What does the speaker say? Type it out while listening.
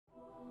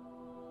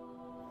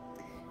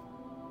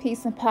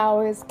Peace and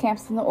power is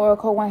Khamsin the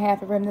Oracle, one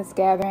half of Remnants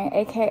Gathering,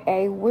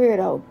 aka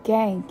Weirdo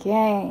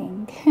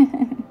Gang.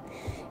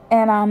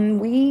 And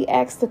we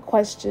asked a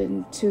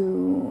question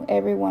to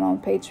everyone on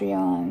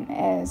Patreon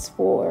as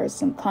for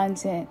some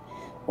content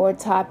or a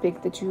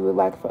topic that you would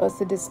like for us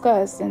to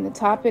discuss. And the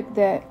topic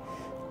that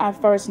I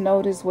first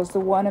noticed was the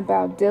one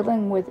about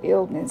dealing with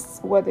illness,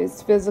 whether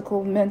it's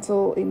physical,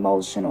 mental,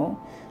 emotional,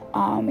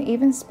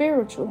 even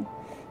spiritual.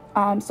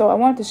 So I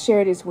wanted to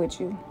share this with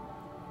you.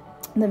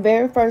 The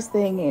very first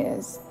thing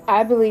is,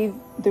 I believe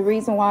the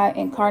reason why I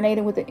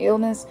incarnated with the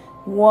illness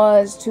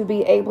was to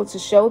be able to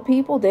show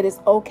people that it's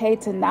okay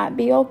to not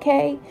be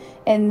okay,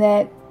 and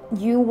that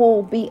you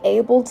will be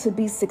able to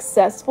be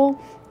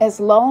successful as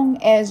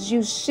long as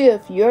you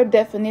shift your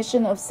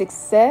definition of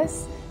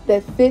success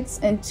that fits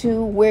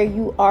into where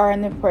you are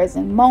in the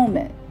present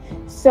moment.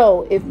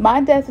 So if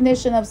my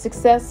definition of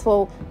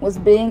successful was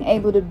being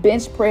able to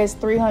bench press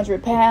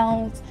 300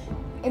 pounds,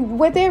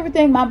 with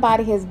everything my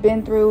body has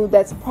been through,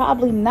 that's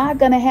probably not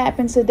going to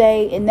happen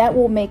today, and that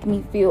will make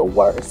me feel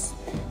worse.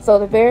 So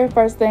the very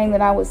first thing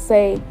that I would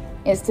say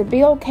is to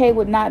be okay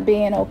with not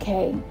being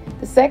okay.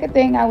 The second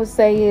thing I would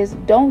say is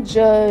don't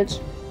judge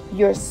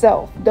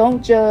yourself.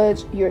 Don't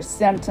judge your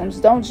symptoms.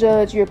 Don't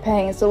judge your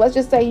pain. So let's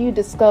just say you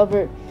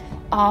discovered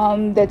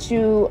that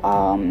you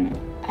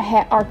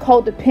are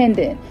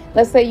codependent.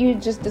 Let's say you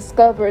just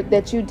discovered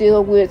that you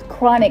deal with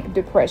chronic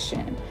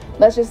depression.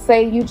 Let's just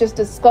say you just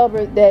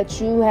discovered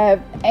that you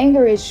have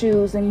anger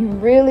issues and you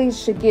really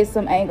should get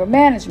some anger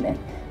management.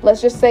 Let's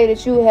just say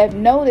that you have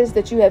noticed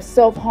that you have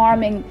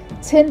self-harming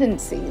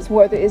tendencies,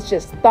 whether it's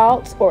just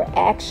thoughts or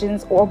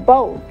actions or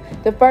both.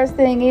 The first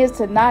thing is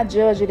to not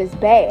judge it as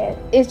bad.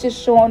 It's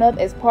just showing up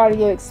as part of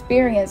your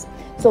experience.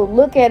 So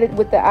look at it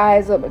with the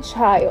eyes of a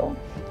child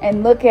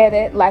and look at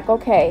it like,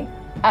 okay,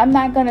 I'm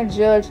not going to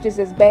judge this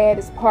as bad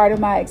as part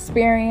of my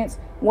experience.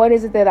 What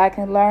is it that I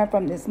can learn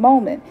from this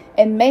moment?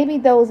 And maybe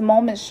those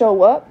moments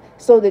show up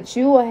so that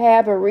you will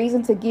have a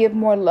reason to give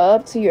more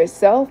love to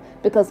yourself,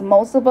 because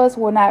most of us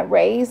were not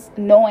raised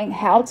knowing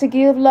how to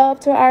give love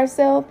to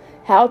ourselves,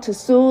 how to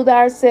soothe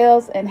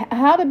ourselves, and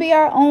how to be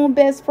our own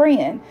best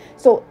friend.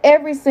 So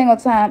every single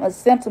time a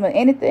symptom or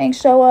anything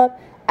show up,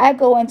 I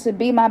go into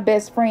be my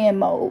best friend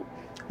mode.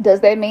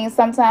 Does that mean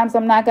sometimes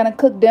I'm not going to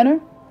cook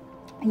dinner?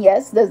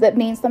 Yes. Does that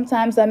mean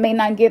sometimes I may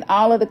not get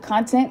all of the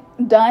content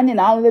done and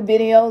all of the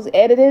videos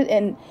edited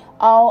and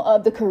all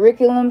of the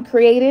curriculum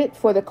created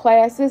for the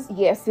classes?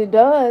 Yes, it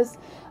does.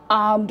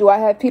 Do I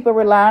have people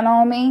relying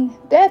on me?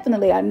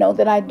 Definitely. I know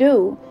that I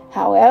do.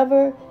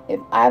 However, if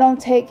I don't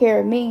take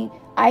care of me,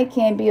 I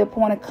can't be a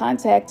point of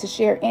contact to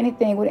share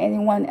anything with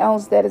anyone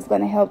else that is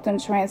going to help them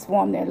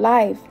transform their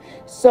life.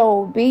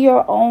 So be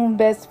your own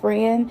best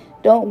friend.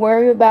 Don't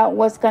worry about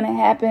what's going to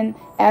happen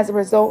as a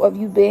result of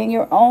you being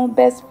your own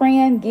best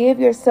friend. Give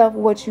yourself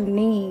what you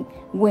need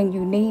when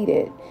you need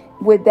it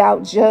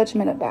without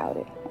judgment about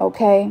it.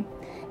 Okay.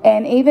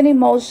 And even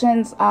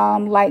emotions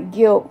like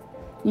guilt,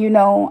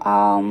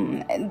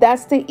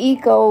 that's the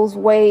ego's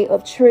way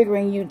of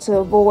triggering you to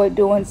avoid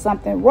doing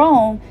something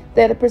wrong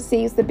that it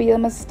perceives to be a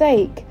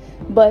mistake.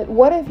 But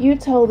what if you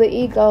told the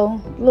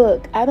ego,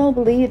 look, I don't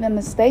believe in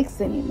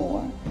mistakes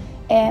anymore,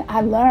 and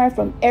I learn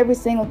from every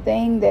single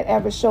thing that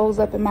ever shows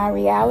up in my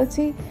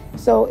reality.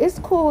 So it's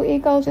cool,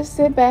 ego. Just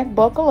sit back,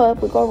 buckle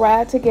up. We go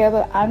ride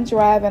together. I'm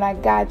driving. I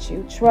got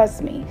you.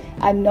 Trust me.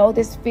 I know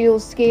this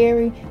feels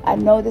scary. I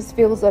know this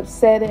feels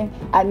upsetting.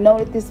 I know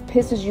that this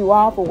pisses you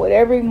off or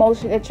whatever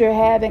emotion that you're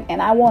having. And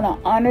I want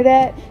to honor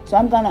that. So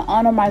I'm going to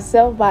honor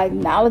myself by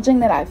acknowledging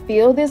that I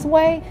feel this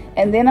way.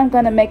 And then I'm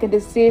going to make a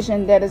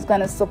decision that is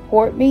going to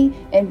support me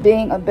in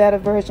being a better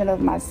version of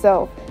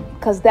myself.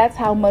 Because that's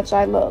how much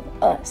I love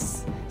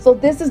us. So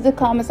this is the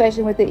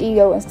conversation with the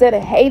ego. Instead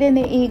of hating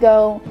the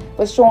ego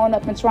for showing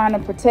up and trying to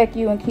protect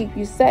you and keep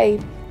you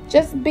safe,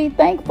 just be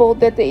thankful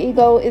that the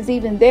ego is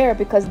even there,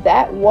 because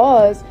that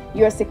was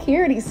your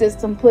security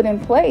system put in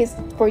place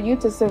for you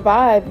to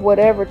survive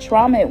whatever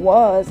trauma it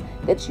was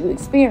that you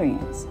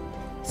experienced.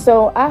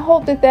 So I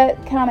hope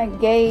that kind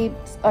of gave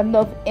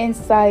enough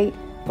insight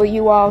for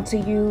you all to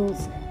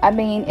use. I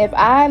mean, if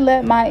I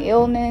let my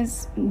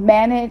illness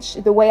manage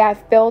the way I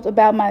felt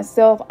about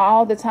myself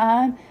all the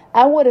time,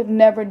 I would have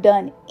never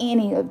done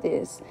any of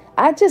this.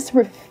 I just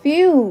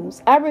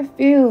refuse. I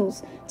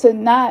refuse to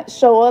not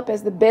show up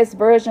as the best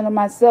version of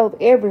myself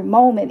every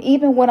moment,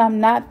 even when I'm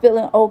not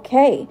feeling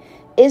okay.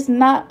 It's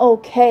not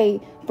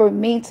okay for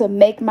me to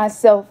make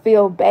myself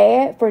feel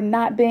bad for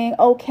not being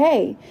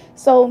okay.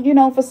 So,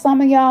 for some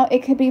of y'all,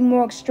 it could be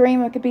more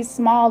extreme. It could be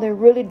small. It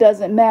really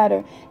doesn't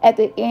matter. At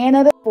the end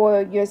of the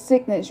for your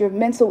sickness, your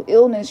mental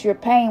illness, your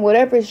pain,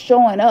 whatever is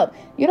showing up,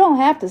 you don't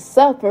have to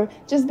suffer.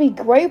 Just be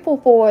grateful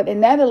for it,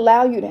 and that'll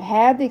allow you to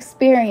have the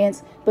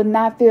experience but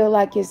not feel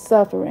like you're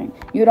suffering.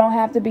 You don't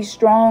have to be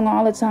strong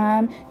all the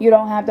time. You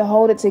don't have to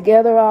hold it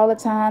together all the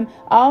time.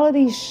 All of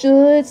these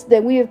shoulds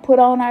that we have put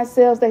on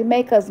ourselves, they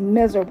make us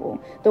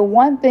miserable. The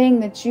one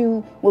thing that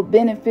you will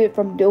benefit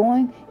from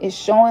doing is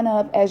showing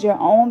up as your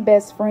own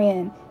best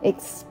friend,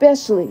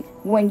 especially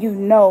when you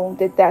know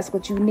that that's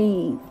what you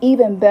need.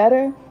 Even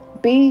better,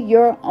 Be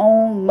your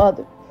own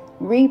mother.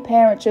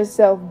 Reparent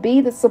yourself.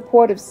 Be the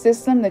supportive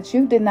system that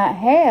you did not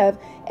have,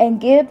 and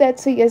give that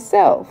to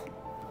yourself.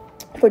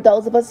 For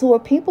those of us who are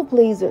people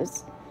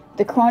pleasers,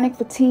 the chronic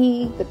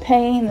fatigue, the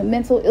pain, the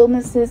mental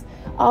illnesses,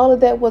 all of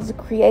that was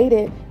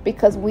created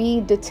because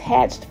we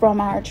detached from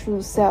our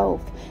true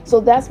self. So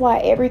that's why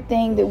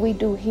everything that we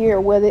do here,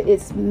 whether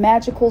it's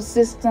magical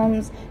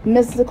systems,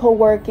 mystical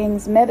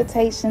workings,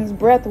 meditations,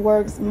 breath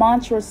works,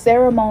 mantras,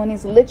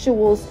 ceremonies,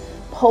 rituals,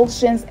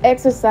 potions,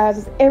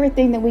 exercises,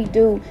 everything that we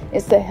do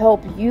is to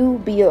help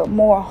you be a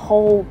more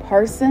whole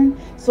person,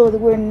 so that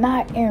we're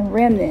not in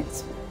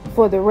remnants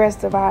for the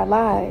rest of our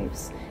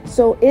lives.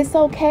 So it's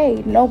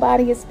okay.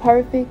 Nobody is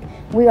perfect.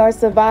 We are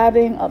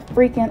surviving a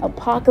freaking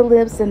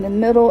apocalypse in the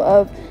middle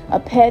of a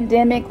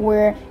pandemic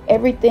where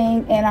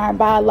everything in our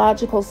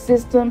biological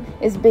system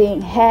is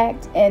being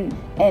hacked and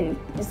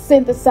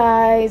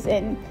synthesized,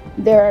 and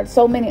there are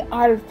so many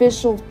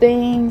artificial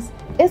things.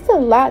 It's a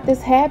lot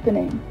that's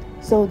happening.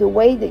 So the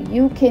way that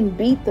you can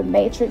beat the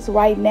matrix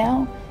right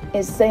now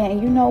is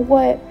saying, you know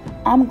what?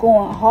 I'm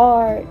going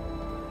hard,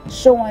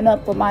 showing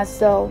up for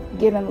myself,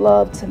 giving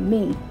love to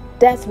me.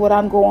 That's what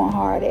I'm going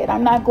hard at.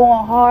 I'm not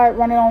going hard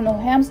running on no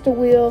hamster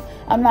wheel.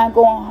 I'm not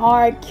going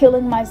hard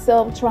killing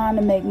myself trying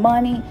to make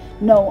money.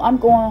 No, I'm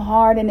going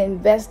hard and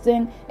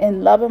investing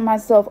and loving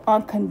myself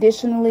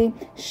unconditionally,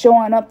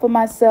 showing up for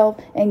myself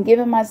and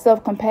giving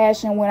myself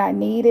compassion when I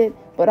need it,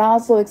 but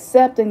also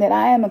accepting that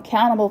I am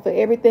accountable for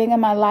everything in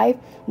my life,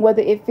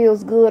 whether it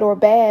feels good or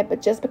bad.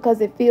 But just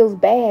because it feels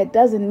bad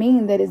doesn't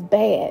mean that it's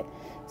bad.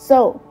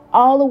 So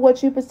all of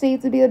what you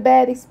perceive to be a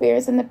bad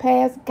experience in the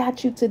past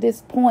got you to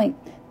this point.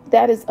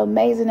 That is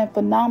amazing and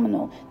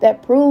phenomenal.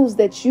 That proves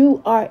that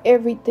you are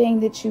everything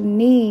that you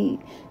need.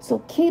 So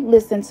keep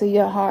listening to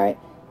your heart.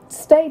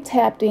 Stay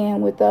tapped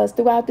in with us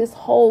throughout this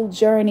whole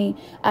journey.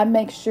 I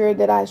make sure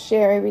that I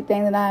share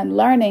everything that I'm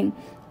learning,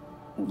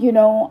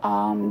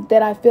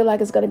 that I feel like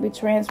it's going to be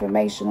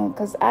transformational,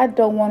 because I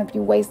don't want to be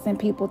wasting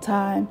people's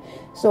time.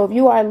 So if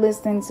you are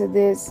listening to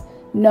this,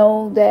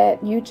 know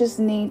that you just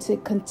need to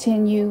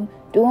continue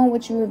doing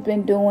what you have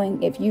been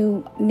doing. If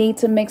you need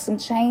to make some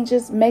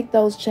changes, make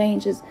those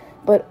changes.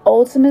 But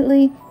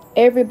ultimately,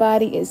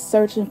 everybody is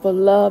searching for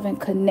love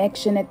and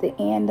connection at the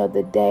end of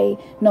the day,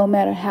 no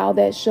matter how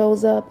that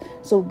shows up.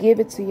 So give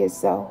it to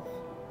yourself.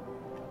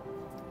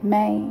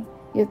 Man,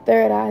 your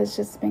third eye has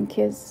just been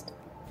kissed.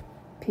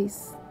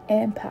 Peace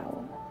and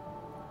power.